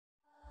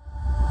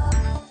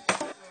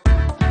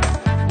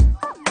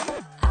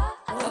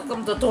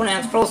welcome to Tony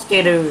Hawk's Pro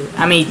Skater.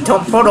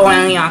 Proto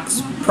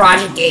Hawk's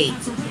Project 8.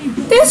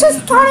 This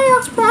is Tony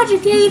Hawk's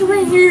Project 8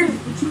 right here.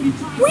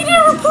 We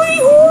never play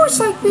horse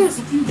like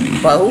this.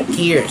 But who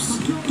cares?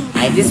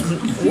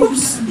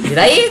 Whoops. Did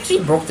I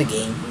actually broke the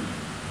game?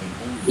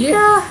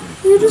 Yeah,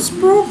 you just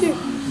broke it.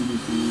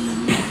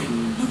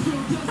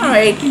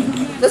 Alright,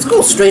 let's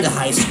go straight to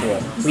high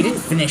school. We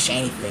didn't finish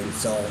anything,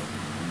 so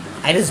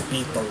I just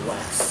beat the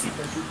West.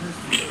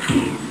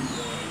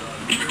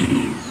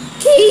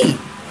 Okay,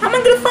 how am I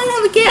gonna find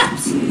all the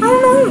gaps? I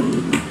don't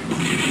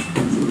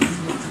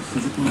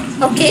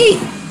know. Okay,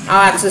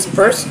 I'll access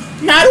first.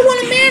 No, I don't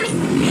want a Manny.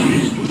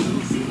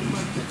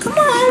 Come on,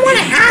 I want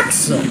an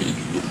Axel.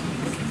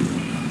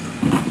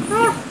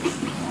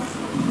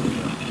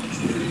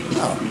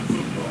 Oh,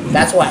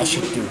 that's what I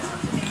should do.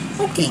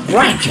 Okay,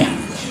 grind challenge.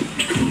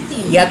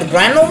 You have to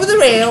grind over the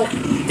rail,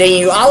 then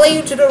you all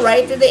you to the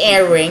right to the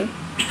air ring,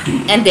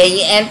 and then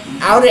you end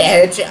out the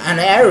edge on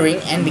the air ring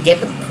and to get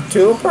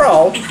to a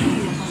pro.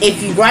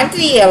 If you grind to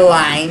the air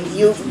line,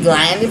 you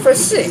grind it for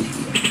 6.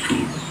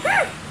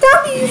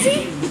 That'll be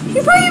easy.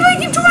 You probably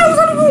like in 2 hours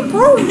on the go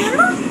pro,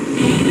 remember?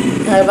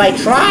 If I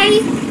try.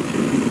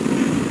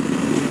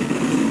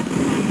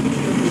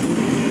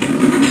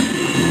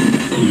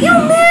 You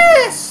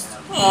missed!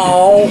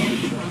 Oh.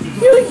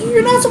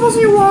 You're not supposed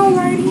to be wall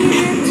riding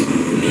it.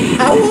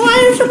 What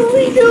are you supposed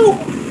to do?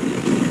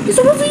 You're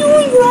supposed to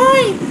only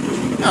grind.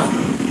 Oh.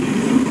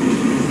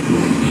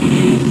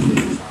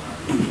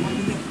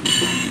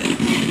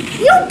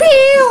 You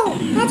bail!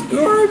 That's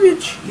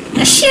garbage.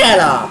 Now shut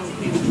up.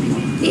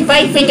 If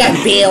I think I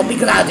bail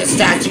because I'll just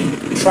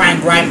actually try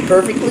and grind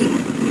perfectly,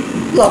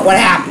 look what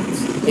happens.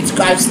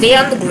 I stay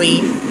on the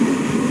green.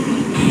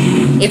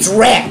 It's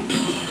red.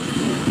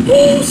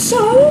 Oh,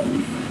 so?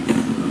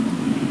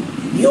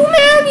 You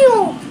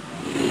manual!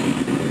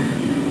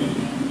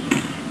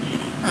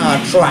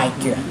 I'll try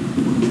again.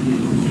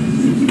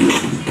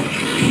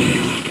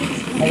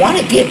 I want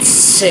to get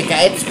sick.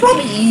 It's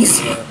probably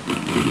easier.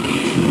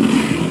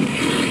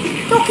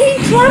 Okay,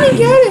 try to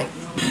get it.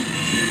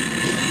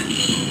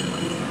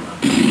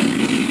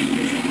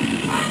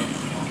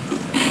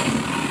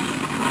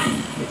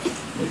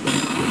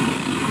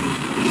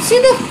 See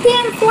the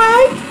damn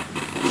flag?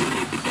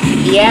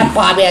 Yeah,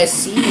 Bobby, I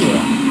see you.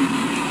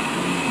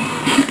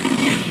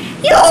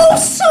 You're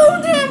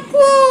so damn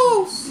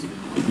close!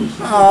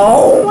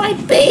 Oh, I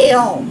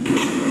bailed.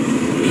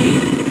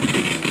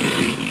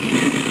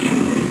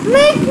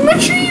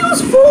 Make sure you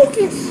use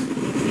focus.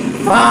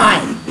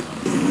 Fine.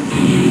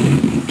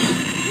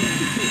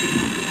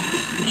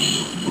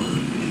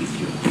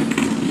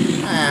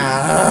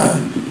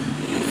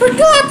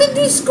 Forgot to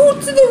just go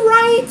to the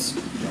right.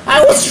 I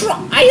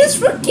just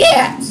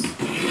forget.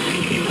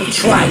 I'll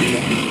try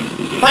again.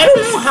 If I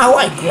don't know how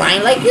I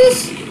grind like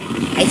this,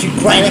 I should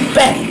grind it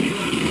better.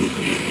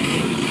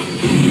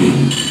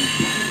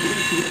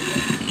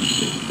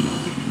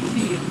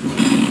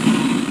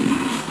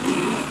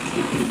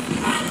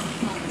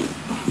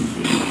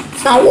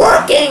 It's not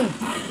working!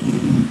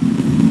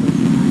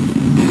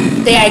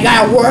 There, I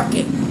gotta work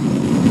it.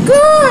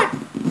 Good!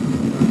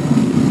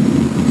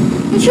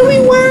 It should be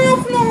wearing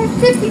off in over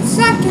 50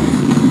 seconds.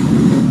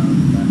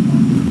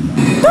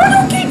 Don't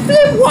you keep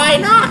flip, why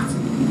not?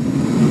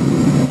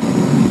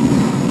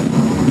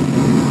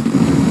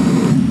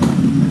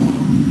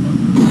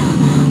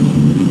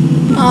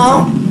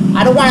 Oh,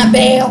 I don't want to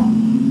bail.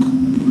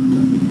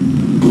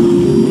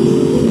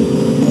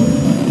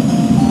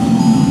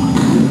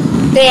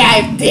 There,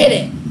 I did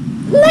it!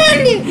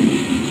 Landed!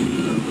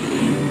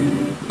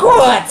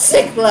 Good,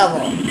 6th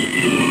level.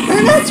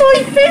 And that's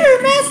only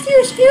fair, master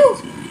your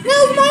skills.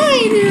 Now's my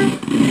idea.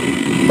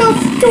 About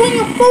doing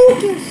a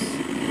focus.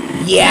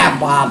 Yeah,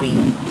 Bobby.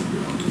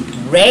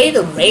 Ready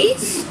to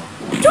race?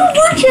 Do a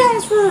word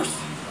challenge first.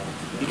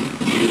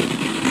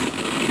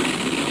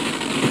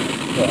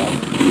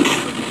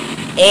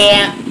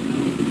 And...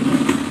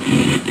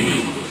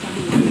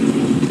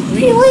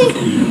 Really?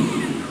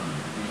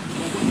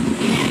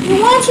 You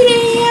want you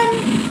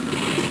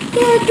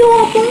to do a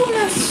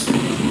bonus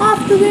off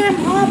the damn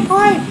hot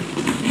pipe.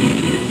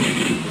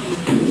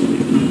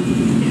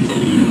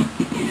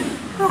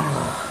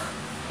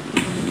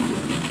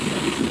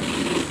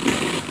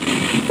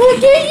 But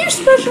get your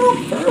special up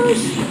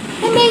first,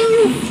 and then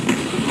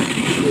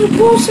you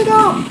boost it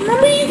up.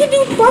 Remember you can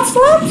do butt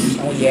slaps?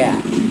 Oh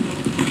yeah.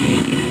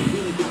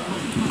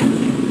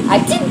 I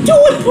didn't do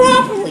it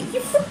properly.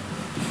 You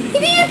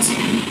idiot.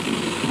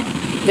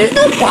 There's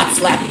no butt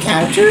slap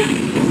counter.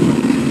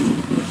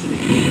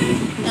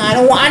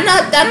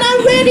 I'm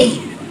not ready.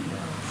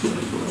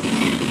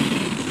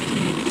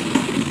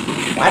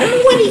 I don't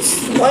know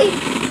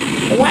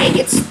why he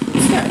gets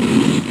stuck.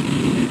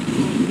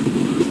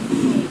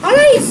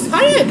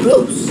 How did I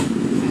boost?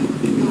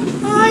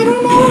 I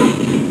don't know.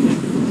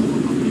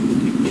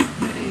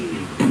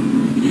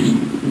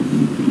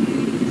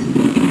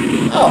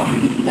 Oh,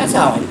 that's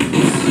how I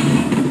boost.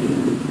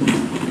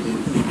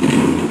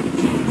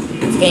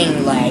 It's getting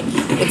laggy.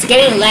 It's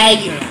getting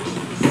laggy now.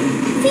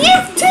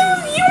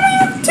 You only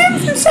have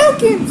 10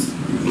 seconds.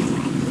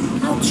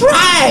 I'll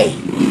try.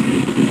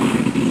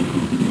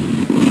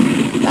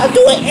 I'll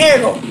do an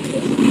aerial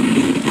kick.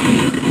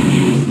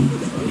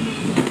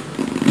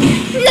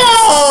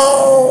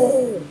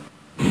 No!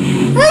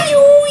 Are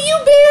you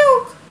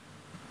built?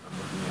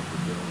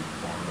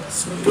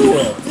 Let's do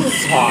it. This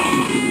is hard.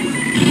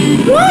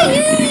 Why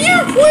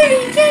you're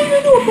quitting? You can't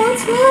even do a butt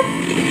slap?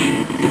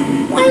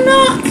 Why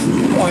not?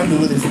 I want to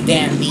do this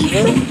damn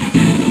beaver.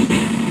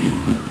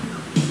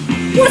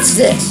 What's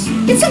this?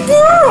 It's a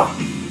girl!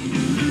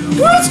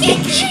 Girls can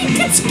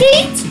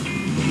skate!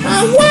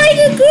 Why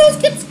do girls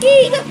get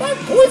skate? About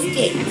boys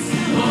skates?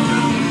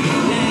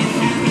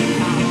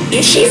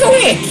 If she's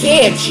only a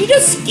kid, she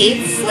just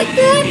skates like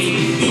that?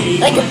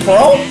 Like a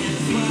pro?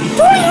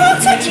 Tony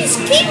Hawk's actually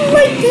skating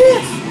like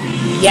this!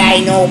 Yeah, I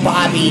know,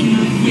 Bobby.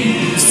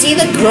 You see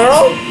the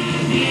girl?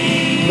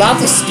 Love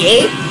to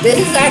skate? This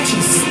is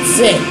actually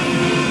sick.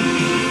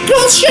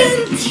 Girls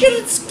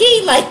shouldn't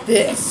skate like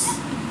this.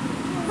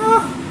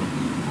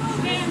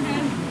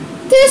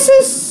 This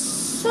is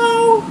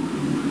so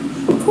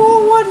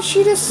cool. What did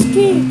she just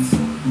skate?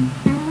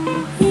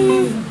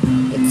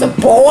 It's a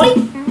boy?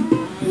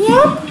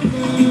 Yep.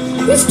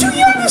 He's too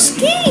young to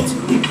skate.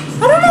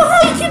 I don't know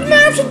how you can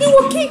manage to do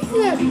a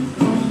kickflip.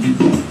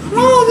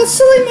 Oh, the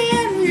silly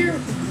man here.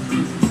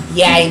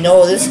 Yeah, I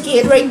know this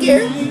kid right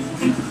there.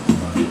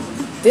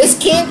 This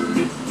kid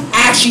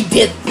actually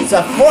did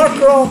the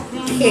 4-girl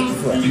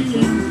kickflip.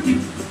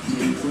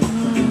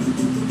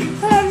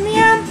 Oh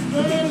man.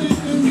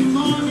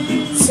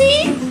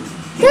 See?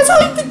 That's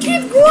how the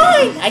kid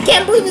grind. I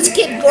can't believe this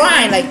kid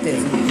grind like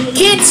this.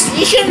 Kids,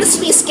 you shouldn't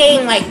be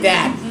skating like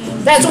that.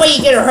 That's why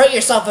you get to hurt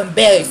yourself and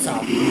bail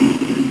yourself.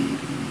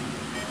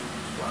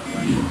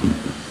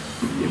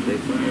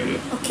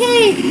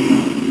 Okay.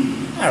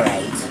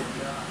 Alright.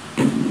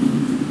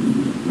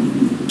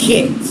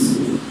 Kids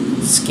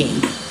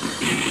skate.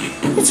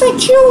 It's like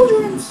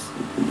children's.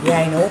 Yeah,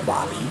 I know,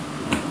 Bobby.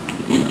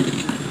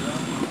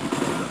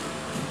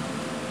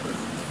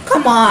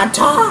 Come on,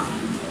 talk.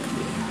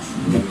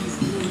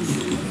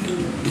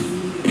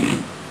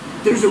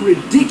 There's a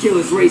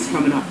ridiculous race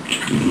coming up.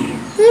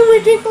 The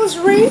ridiculous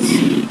race?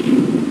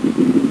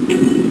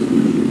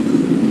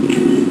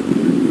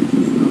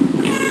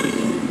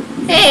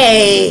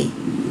 Hey!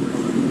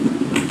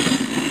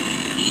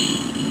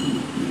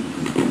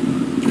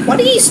 Why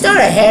did you start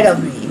ahead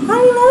of me? I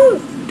don't know.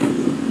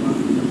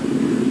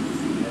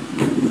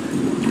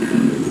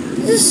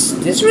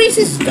 This race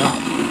is dumb.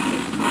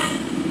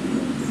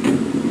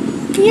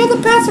 You have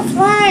to pass a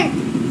flag.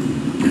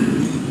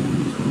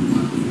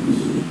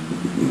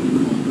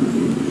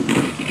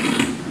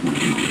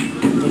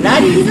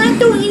 He's not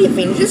doing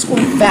anything, he's just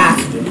going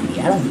faster than me.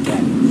 I don't get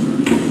it.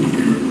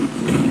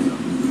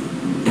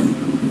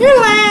 You're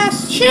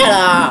last! Shut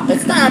up!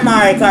 It's not a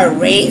Mario Kart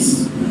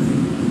race.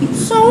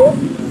 So?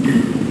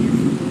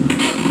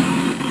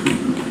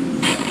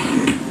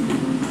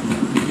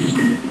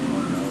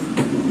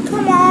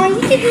 Come on,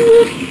 you can do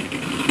it.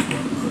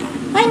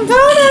 I'm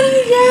going on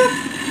you, Jack.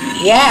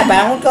 Yeah, but I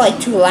won't go like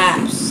 2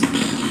 laps.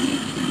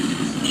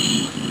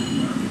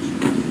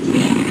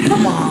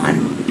 Come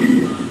on.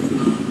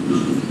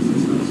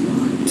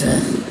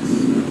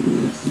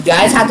 You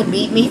guys have to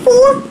beat me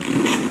for?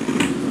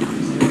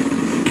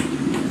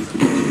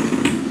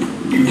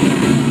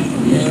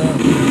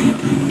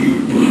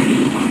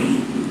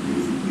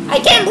 I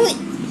can't believe...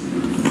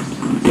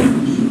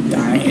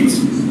 Darn it.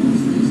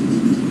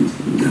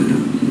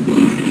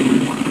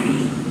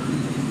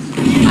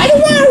 I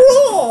don't want to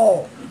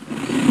roll!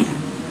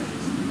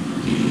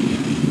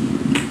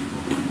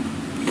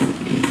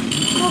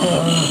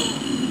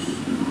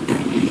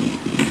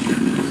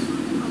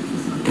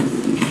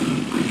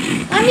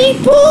 I need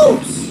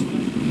boost!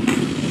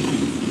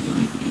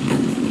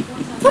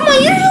 Come on,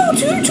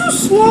 you're too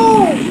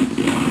slow!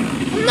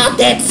 I'm not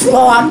that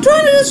slow, I'm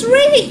trying to this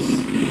race!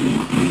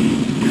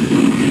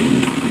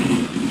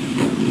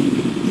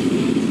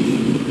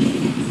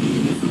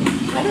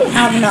 I don't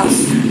have enough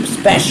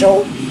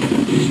special.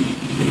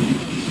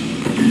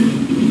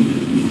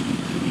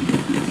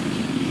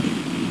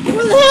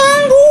 Where the hell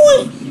am I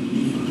going?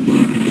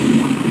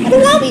 I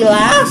don't want to be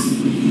last.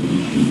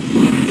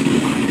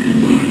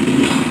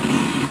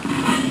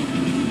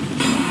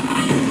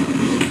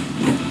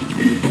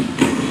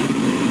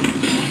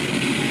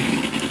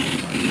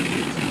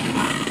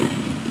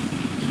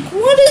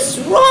 What is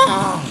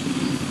wrong?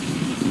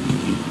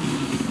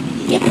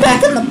 Get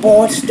back on the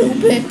board,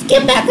 stupid.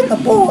 Get back on the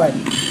board.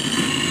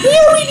 We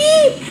already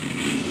did.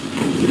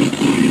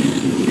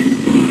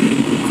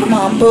 Come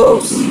on,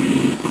 Boost.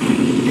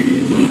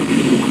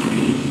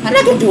 I'm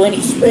not gonna do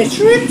any split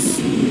tricks.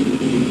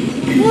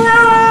 You're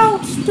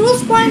out. Do a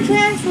spine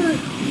transfer.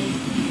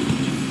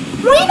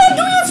 Why are you not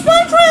doing a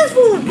spine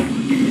transfer?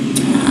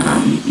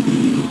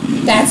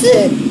 That's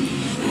it.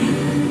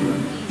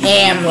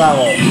 Ham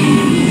level.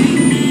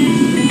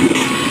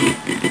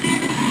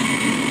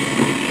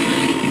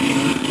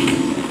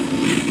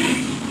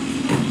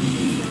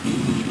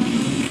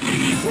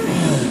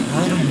 I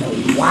don't know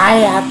why I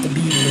have to be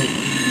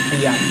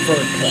on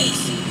third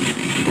place.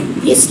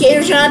 These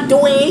skaters are not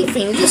doing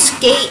anything. They just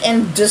skate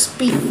and just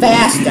be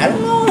fast. I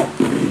don't know.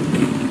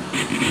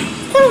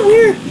 It's kind of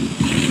weird.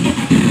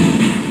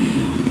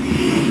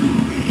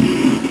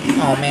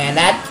 Oh man,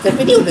 the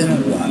video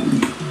doesn't work.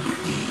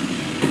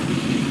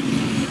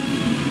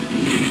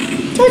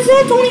 So is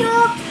that Tony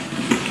Hawk?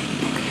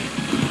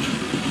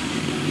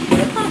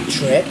 They're not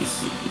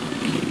tricks.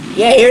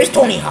 Yeah, here's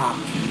Tony Hawk.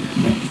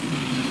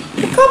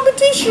 The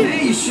competition.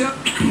 Hey, Shep.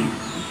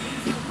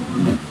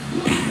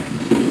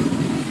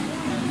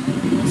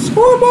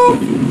 Score above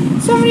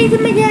 70 to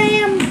make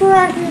AM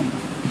bracket.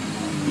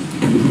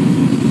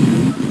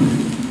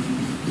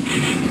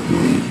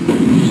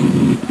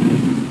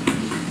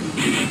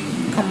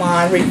 Come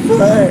on,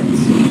 reverse.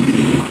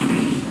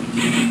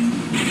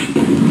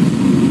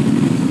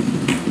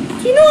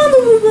 Do you know I'm a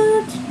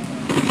revert?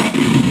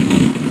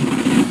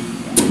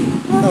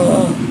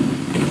 Oh.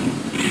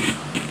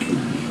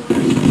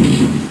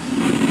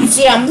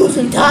 See, I'm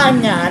losing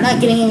time now. I'm not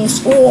getting any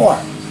score.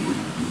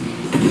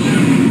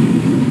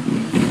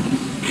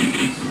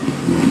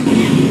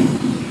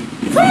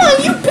 Come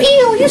on, you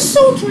peel. You're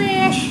so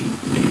trash.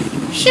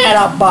 Shut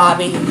up,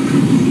 Bobby.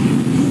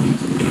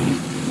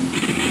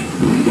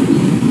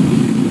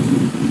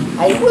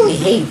 I really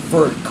hate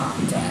vert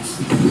contests.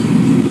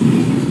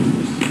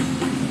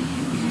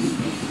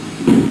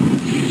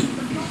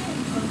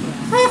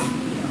 Huh?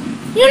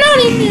 You're not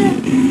in there.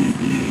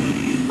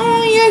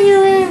 Oh, yeah,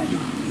 you're in.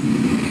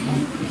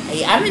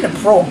 Hey, I'm in a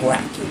pro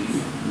bracket.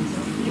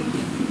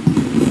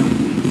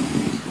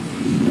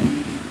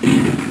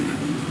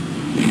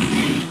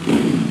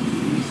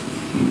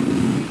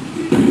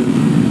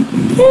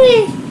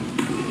 Hey!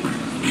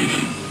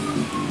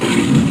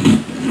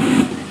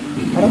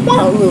 I don't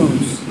want to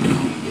lose.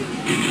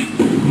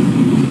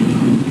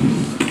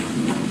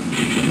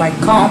 My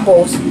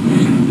combos.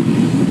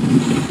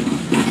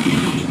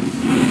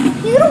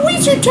 You're gonna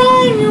waste your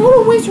time. You're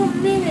gonna waste your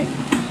minute.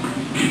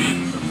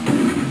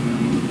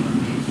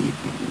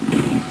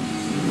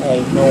 Hey,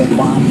 no,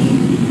 Bobby.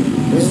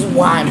 This is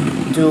what I'm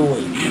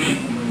doing.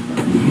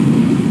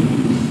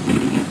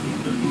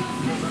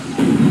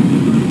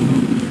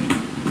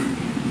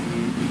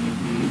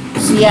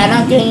 See, I'm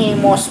not getting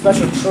any more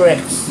special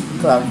tricks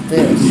because of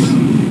this.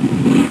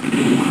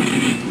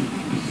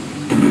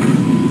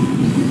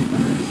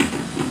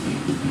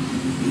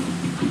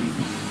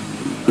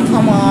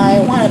 Come on, I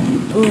want a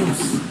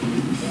boost.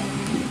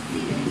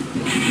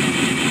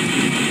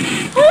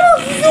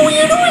 Oh,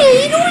 you're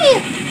doing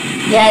it.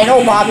 Yeah, I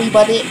know, Bobby,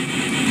 but the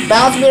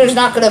bounce meter's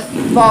not gonna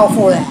fall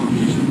for that.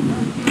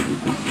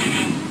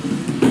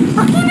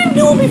 How can you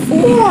do it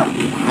before?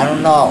 I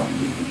don't know.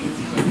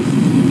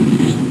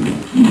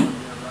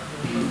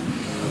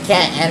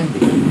 Can't end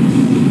it.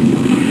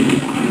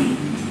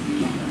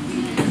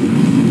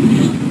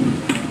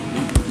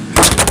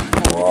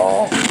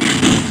 Whoa.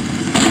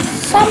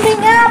 Something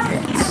happens.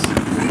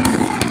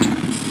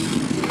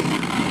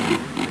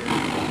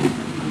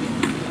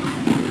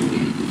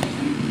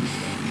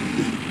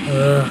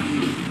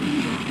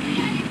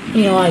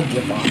 You know, I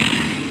give up.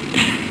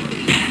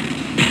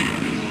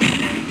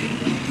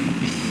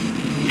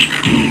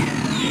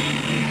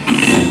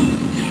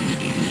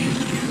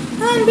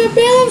 And the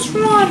balance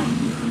run.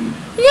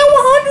 You got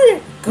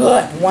 100.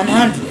 Good,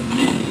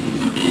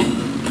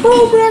 100.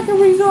 Pro bracket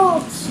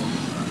results.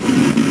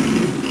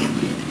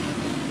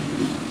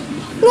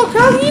 Look,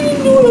 how you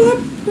didn't do it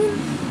in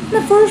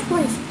the first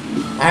place?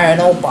 I don't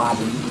know,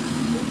 Bobby.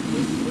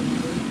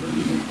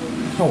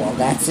 Oh well,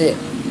 that's it.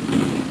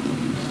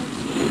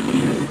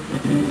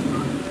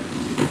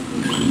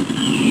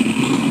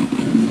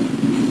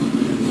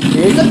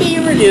 Here's the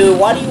Beaver-Doo.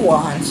 What do you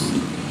want?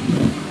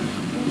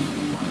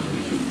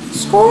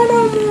 Score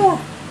no more.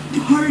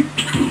 Heart.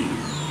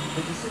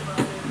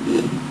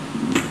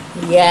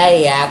 Yeah, I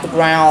have to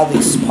grind all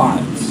these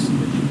parts.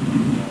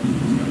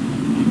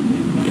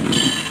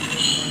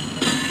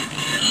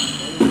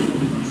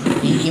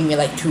 You give me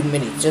like 2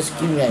 minutes. Just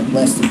give me like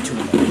less than 2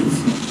 minutes.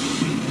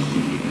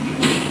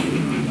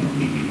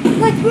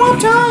 Like one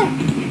time.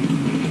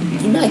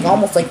 Give me like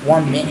almost like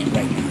 1 minute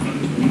right now.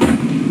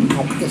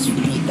 How could this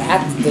be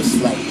that?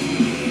 This like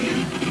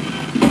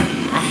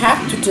I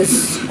have to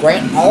just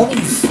grind all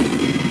these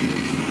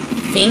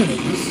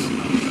thingies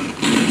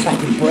so I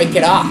can break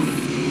it off.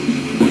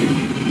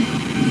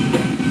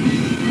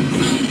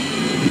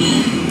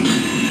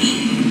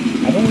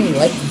 I don't really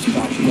like these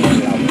particular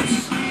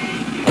levels.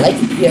 I like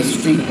the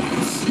PS3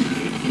 ones.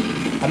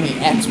 I mean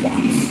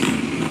Xbox.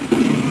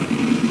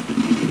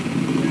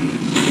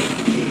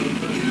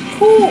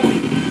 Cool.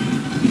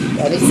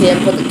 At least they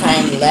didn't put the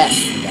time less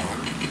than that.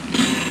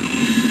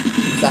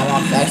 So I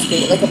want to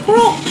actually like a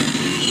pro.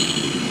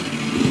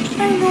 I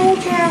know,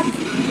 Jack.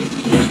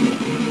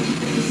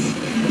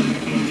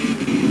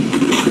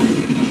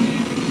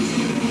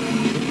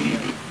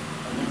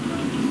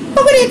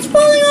 Look at it, it's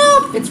falling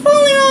off! It's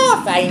falling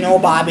off! I know,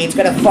 Bobby, it's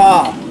gonna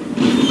fall.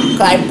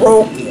 Because I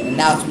broke it, and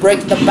now it's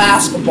breaking the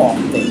basketball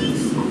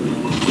things.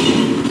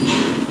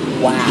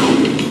 Wow.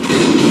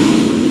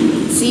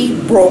 See?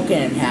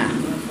 Broken in half.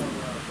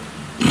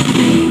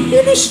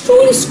 You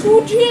destroyed the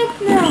school gym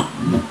now.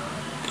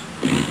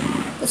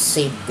 Let's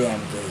save the damn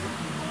game.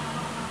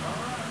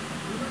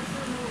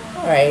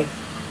 Alright.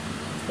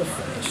 We're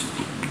finished.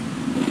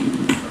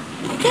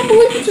 I can't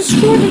believe you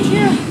destroyed the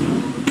gym.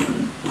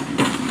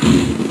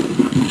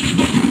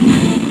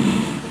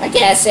 I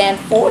guess and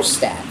 4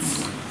 stats.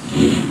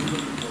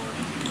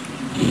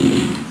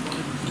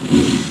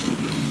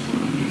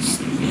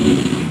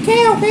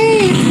 Okay,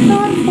 it's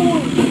not 4.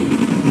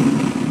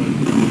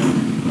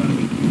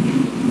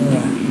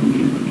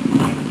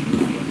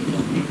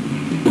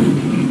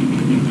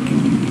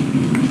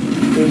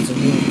 There's a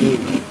new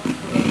dude.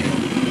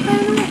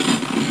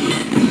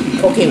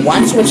 Okay,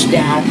 1 switch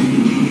down.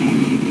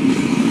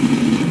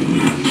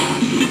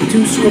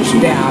 2 switch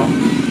down.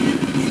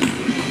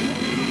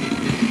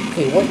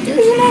 Okay, what?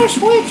 There's another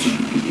switch.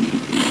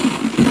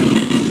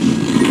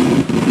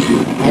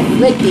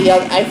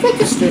 I flicked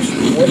this switch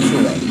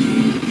away.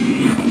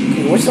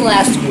 Okay, where's the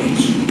last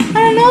switch? I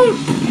don't know.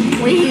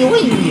 What do you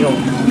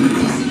don't know?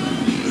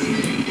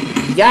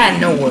 You gotta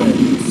know where it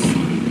is.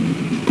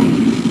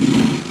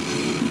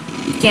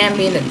 You can't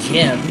be in the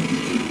gym.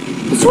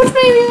 The switch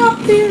may be up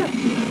there.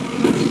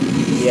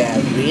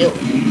 Yeah, really?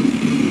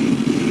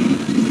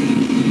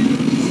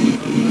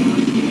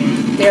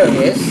 There it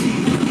is.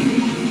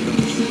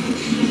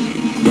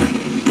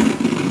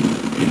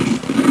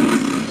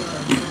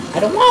 I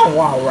don't want a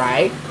wall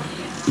ride.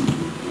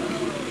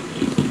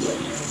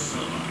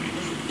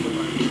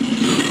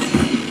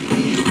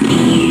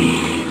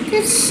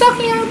 It's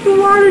sucking out the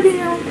water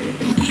down.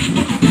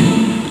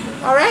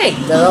 Alright,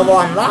 the level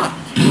unlocked.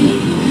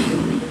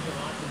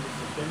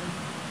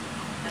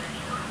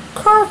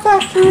 Car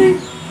factory.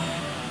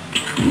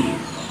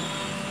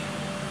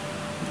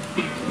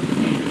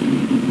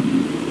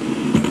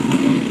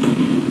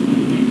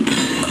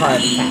 Car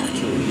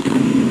factory.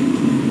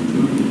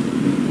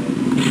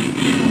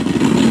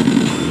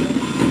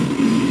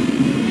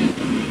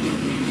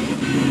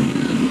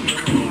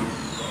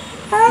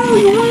 Oh,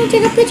 you want to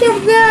take a picture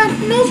of that?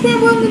 No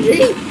scramble on the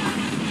Jeep.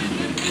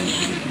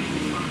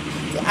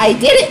 I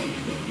did it.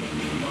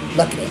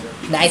 Look at it.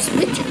 Nice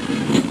picture.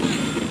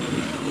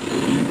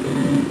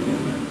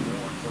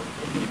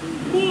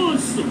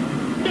 Awesome!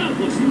 That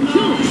was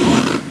killer!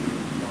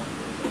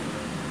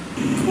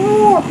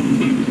 Cool.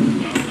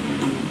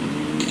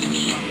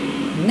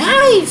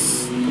 Nice.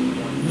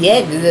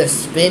 Yeah, the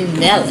spin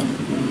melon.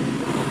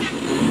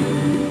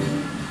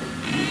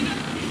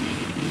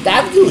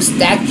 That do a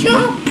stack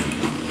jump?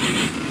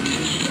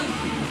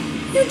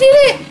 You did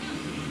it!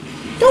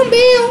 Don't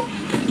bail!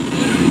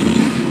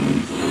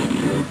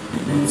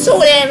 So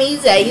that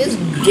means I just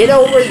get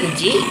over the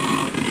Jeep.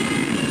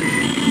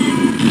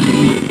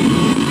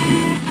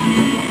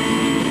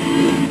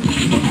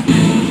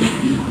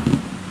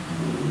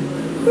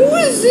 Who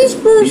is this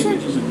person?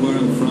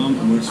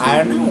 I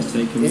don't know.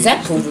 Is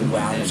that proving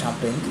ground or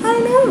something? I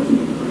don't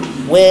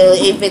know. Well,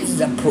 if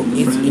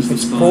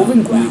it's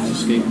proving ground,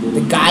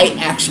 the guy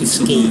actually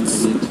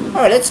skates.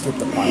 Alright, let's skip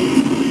the part.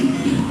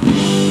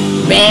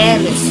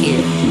 Man is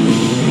here.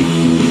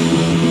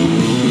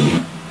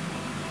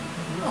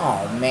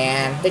 Oh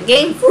man, the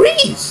game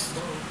freezes.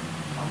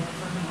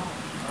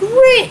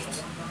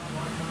 Great.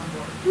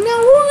 Now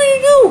what are we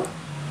gonna do?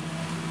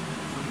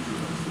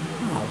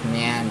 Oh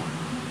man.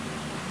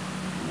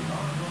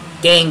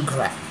 Game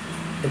crash.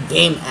 The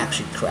game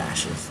actually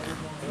crashes now.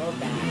 We're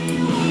back.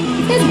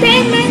 It's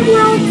Batman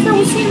World that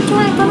we seem to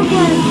have on the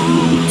play.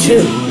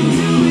 2.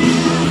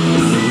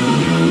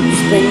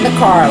 Spin the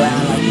car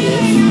around like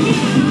this.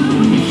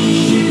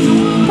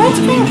 That's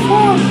kind of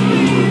fun.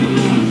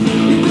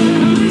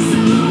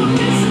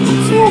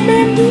 See what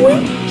Bam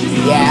doing?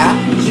 Yeah.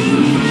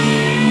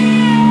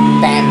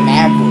 Bam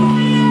Magua.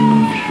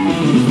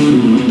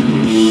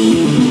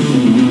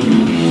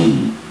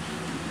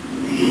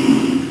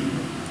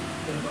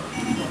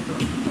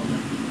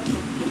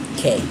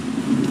 Okay.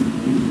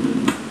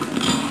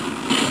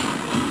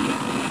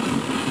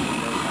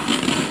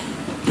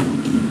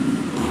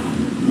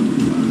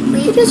 Are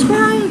you just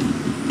crying?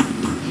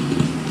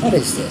 What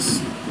is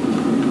this?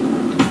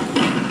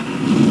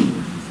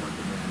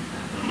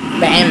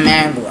 Bam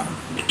Magua.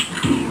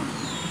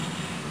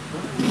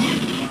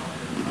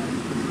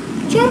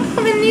 Jump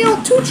up and kneel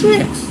 2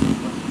 tricks.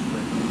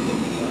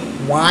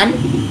 1,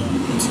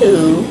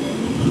 2,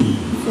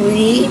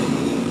 3,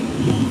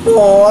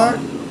 4,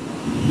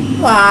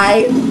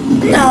 5.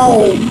 No!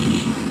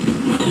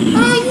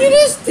 Oh, you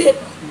missed it!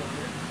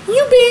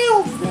 You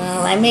bailed!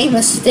 Well, I made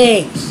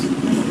mistakes.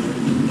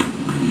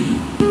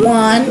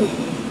 1,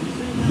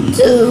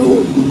 2.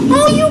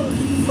 Oh, you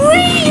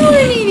free! You're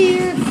an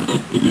idiot!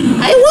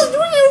 I was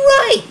doing it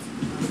right!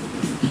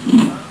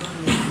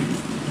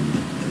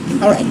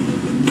 Alright.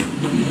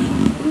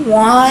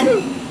 1,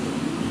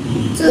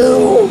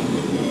 2,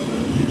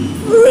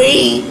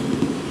 3,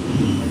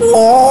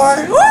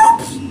 4.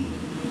 Oops!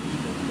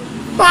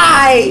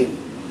 5,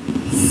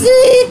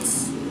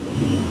 6.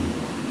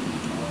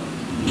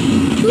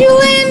 You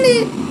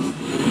landed.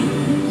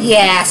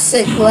 Yeah,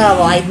 6th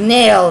level. I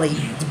nailed it.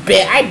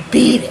 I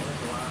beat it.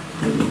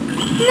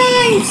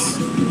 Nice!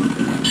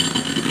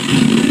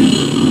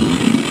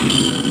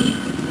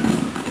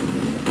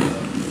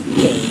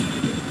 Okay,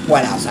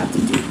 what else I have to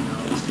do?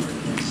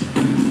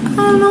 I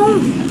don't know.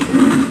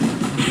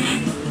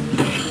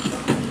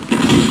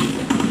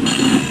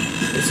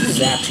 This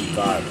is actually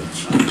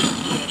garbage.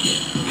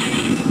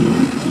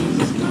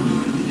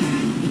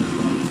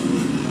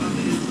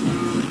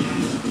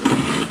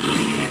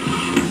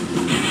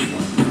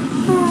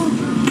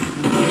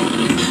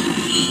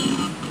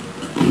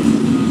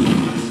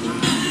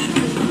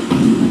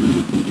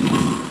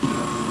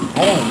 I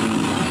don't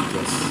really like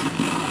this.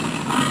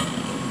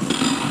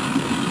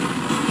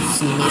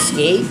 See me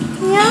escape?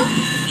 Yeah.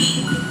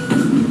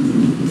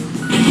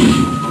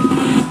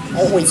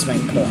 Always my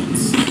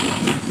points.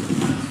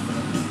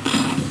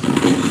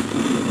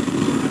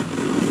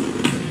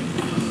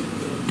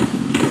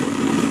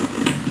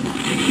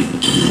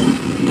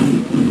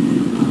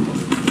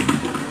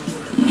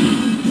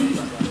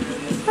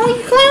 Oh,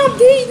 you climb up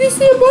there, you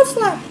see a butt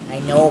slap. I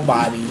know,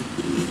 Bobby.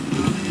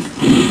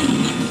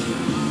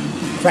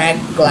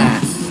 Cracked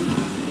glass.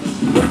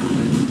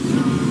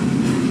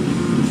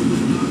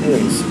 Where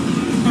is he?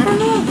 I don't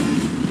know.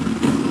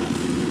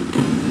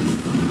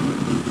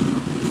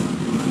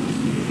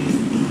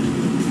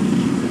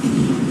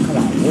 Come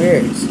on, where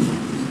is he?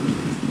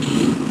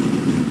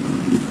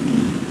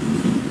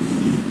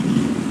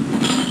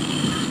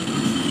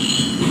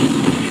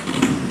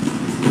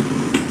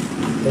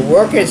 The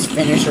work is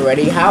finished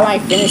already. How I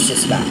finish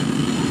this guy?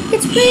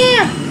 It's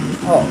Bam!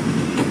 Oh.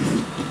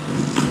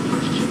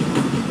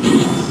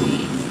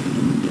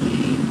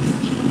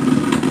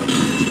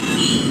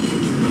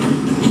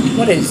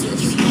 What is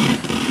this?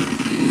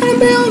 Hi,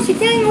 Bells, you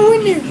can't go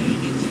in there.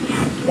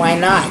 Why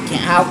not?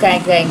 How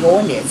can I go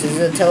in there? This is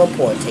a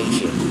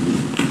teleportation.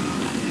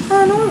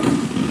 I don't know.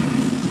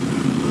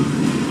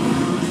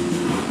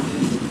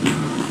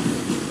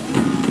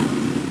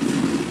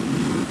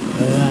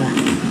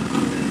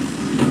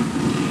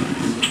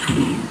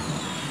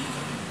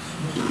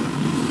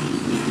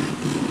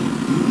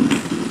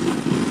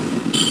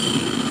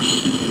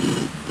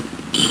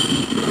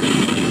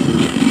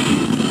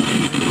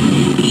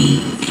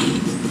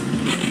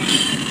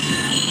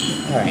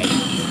 Alright.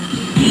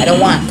 I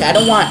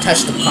don't want to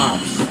touch the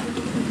palms.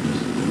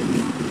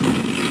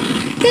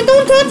 Yeah,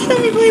 don't touch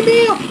them, you play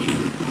Bill.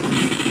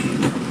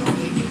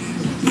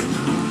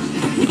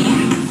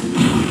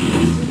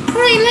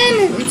 Alright, land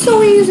it. It's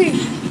so easy.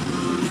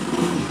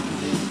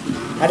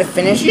 How to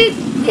finish it?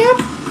 Yep.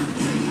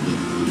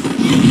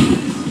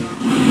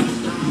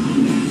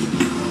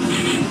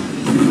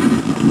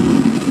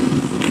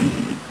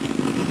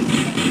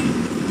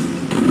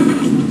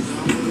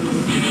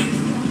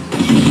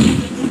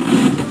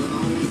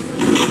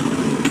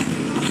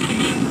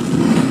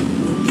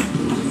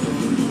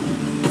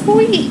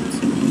 Sweet.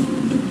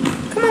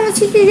 Come on, let's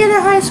see if you get a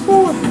high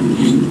score.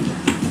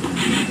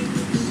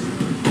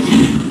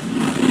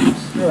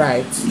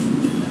 Alright.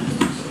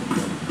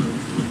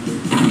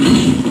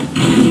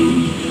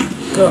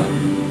 Good.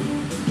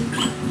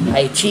 I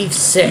achieved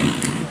 6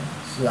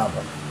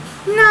 level.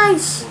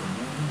 Nice.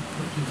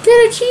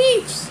 Good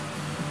achieves.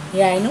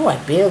 Yeah, I know, I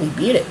barely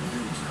beat it.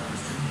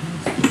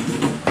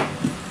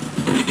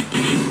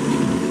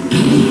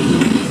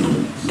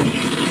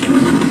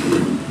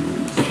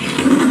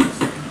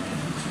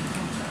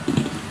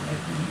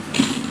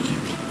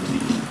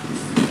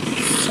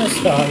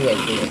 Sorry, I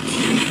did it.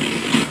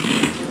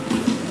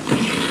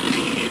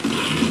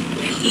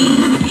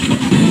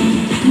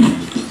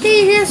 Hey,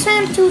 here's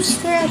Sam 2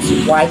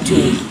 stats. Why 2?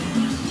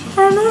 I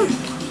don't know.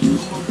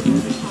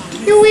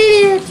 You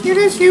idiot, you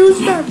just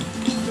used them.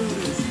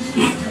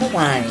 Come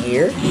on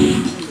here.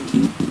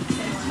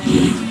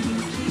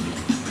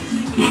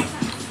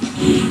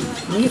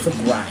 Leave a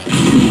grind.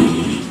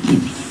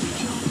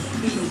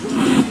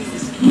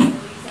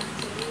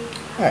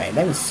 Alright,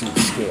 let me see the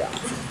skill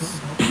options.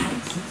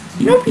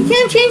 Nope, you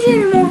can't change it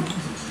anymore.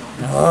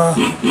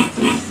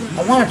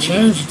 I want to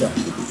change them.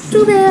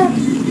 Too bad.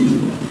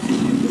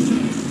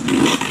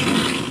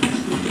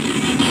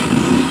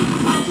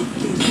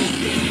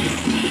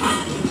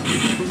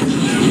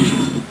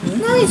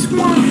 Nice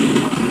one.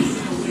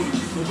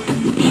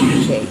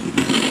 Okay.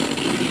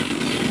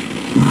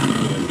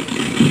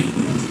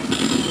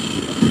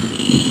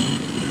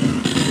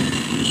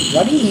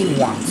 What do you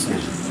want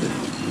now?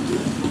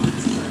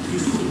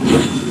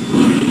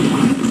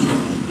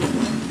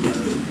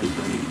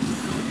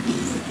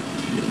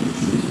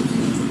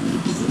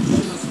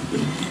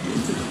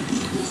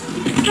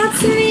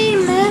 What's your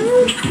name,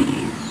 Manuel?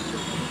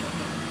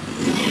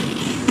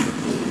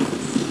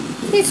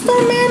 It's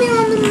not Manuel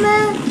on the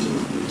map.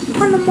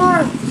 On the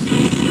mark.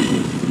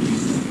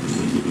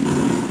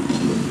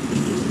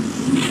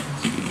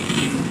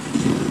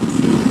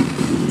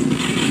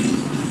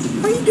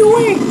 What are you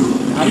doing?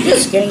 I'm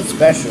just getting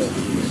special.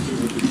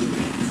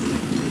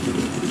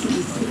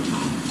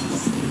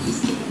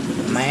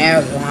 My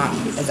air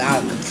is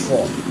out of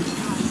control.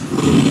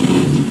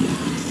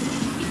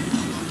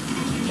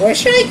 Where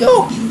should I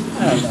go?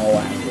 I don't know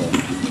where I'm going.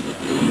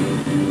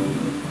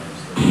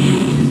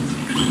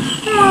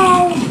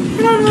 Oh.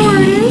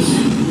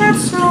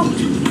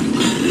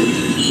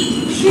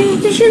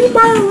 should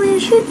buy a radar.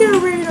 Should get a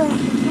radar.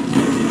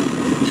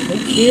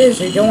 Who cares?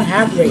 They don't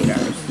have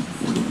radars.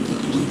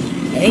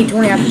 Any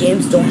 20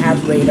 games don't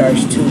have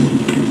radars too.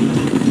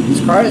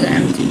 This car is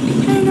empty.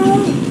 I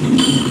know.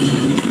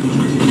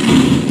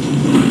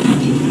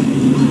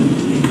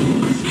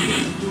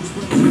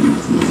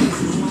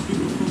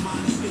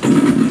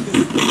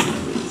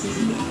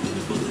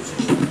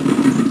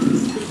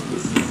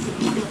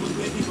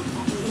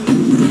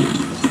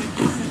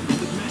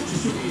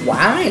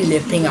 Why am I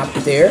lipping up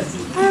there?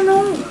 I don't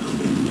know.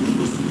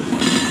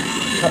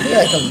 Probably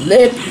like a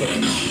lip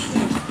glitch,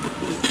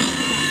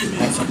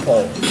 I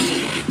suppose.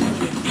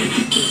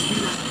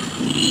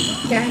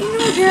 Yeah, you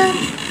know, Jack.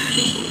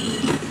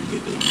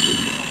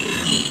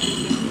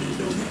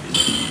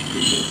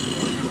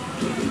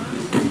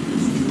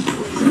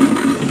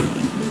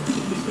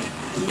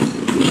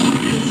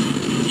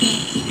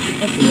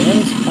 Okay, let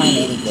me find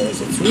any goals.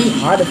 It's really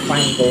hard to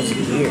find goals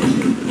here.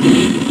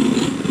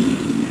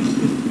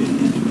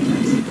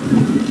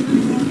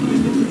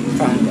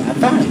 I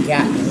found a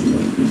gap.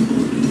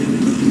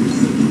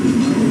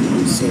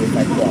 Let's see if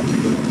I go up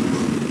here.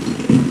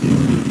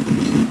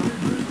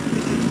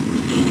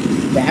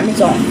 Damn,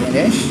 it's all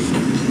finished.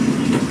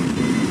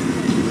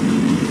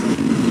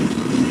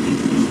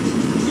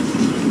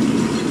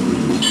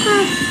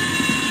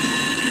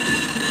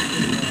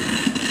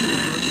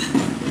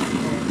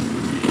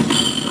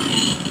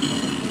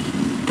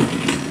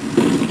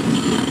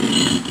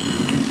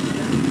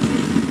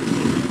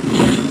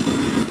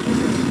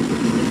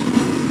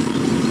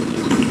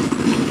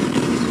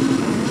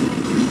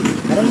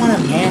 I don't want a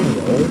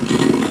manual.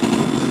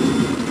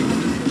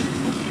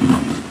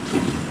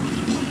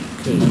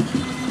 Okay.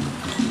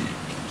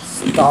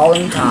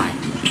 Stalling time.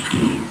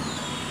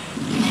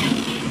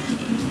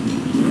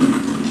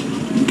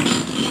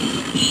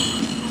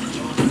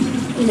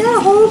 You gotta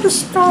hold the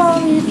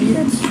stall,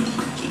 idiots.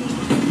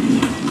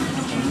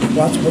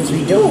 What's supposed to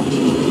be doing?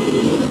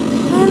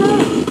 I don't know.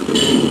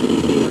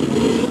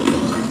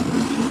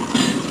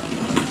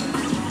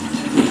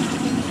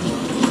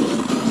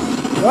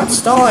 What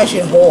stall I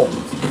should hold?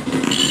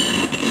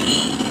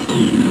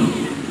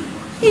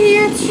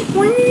 Idiots,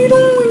 where are you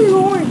going?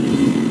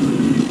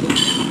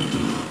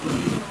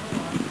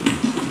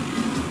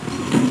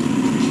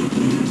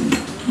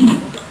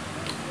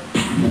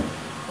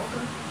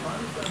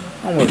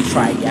 I'm gonna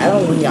try it. I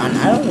don't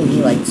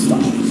really like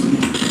stalls.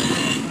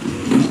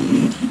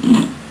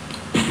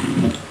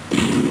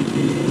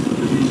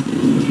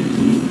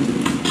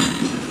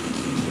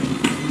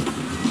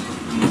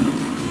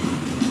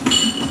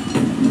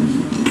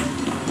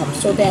 I'm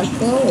so damn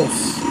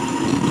close.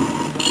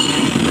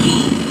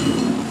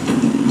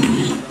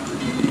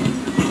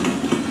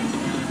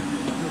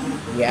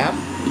 Yep.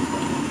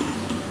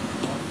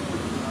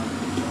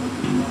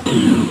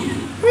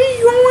 Where are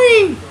you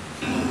going?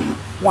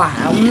 Why,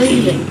 I'm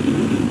leaving.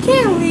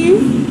 Can't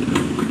leave.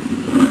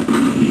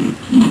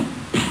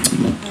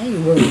 I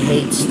really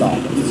hate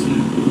stalls.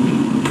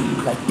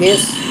 Like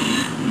this.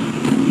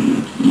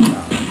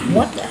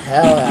 What the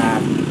hell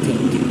am I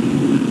thinking?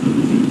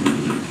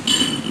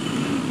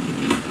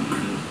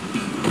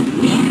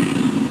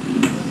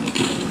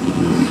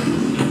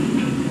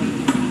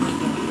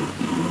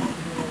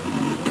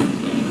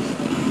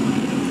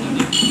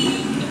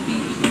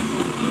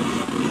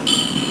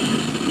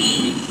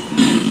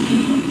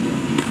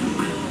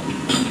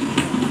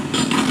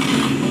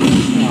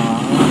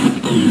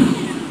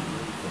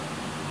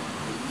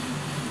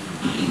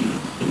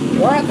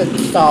 We're at the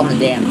stall on the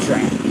damn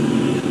track.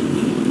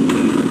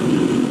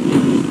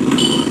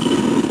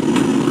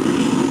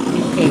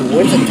 Okay,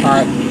 where's the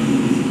target?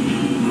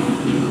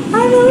 I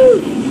don't know.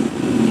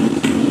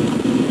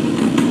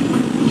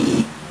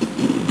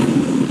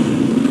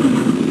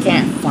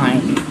 Can't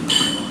find it.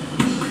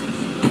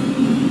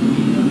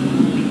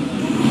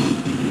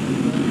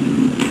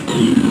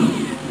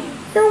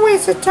 You're a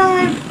waste of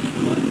time.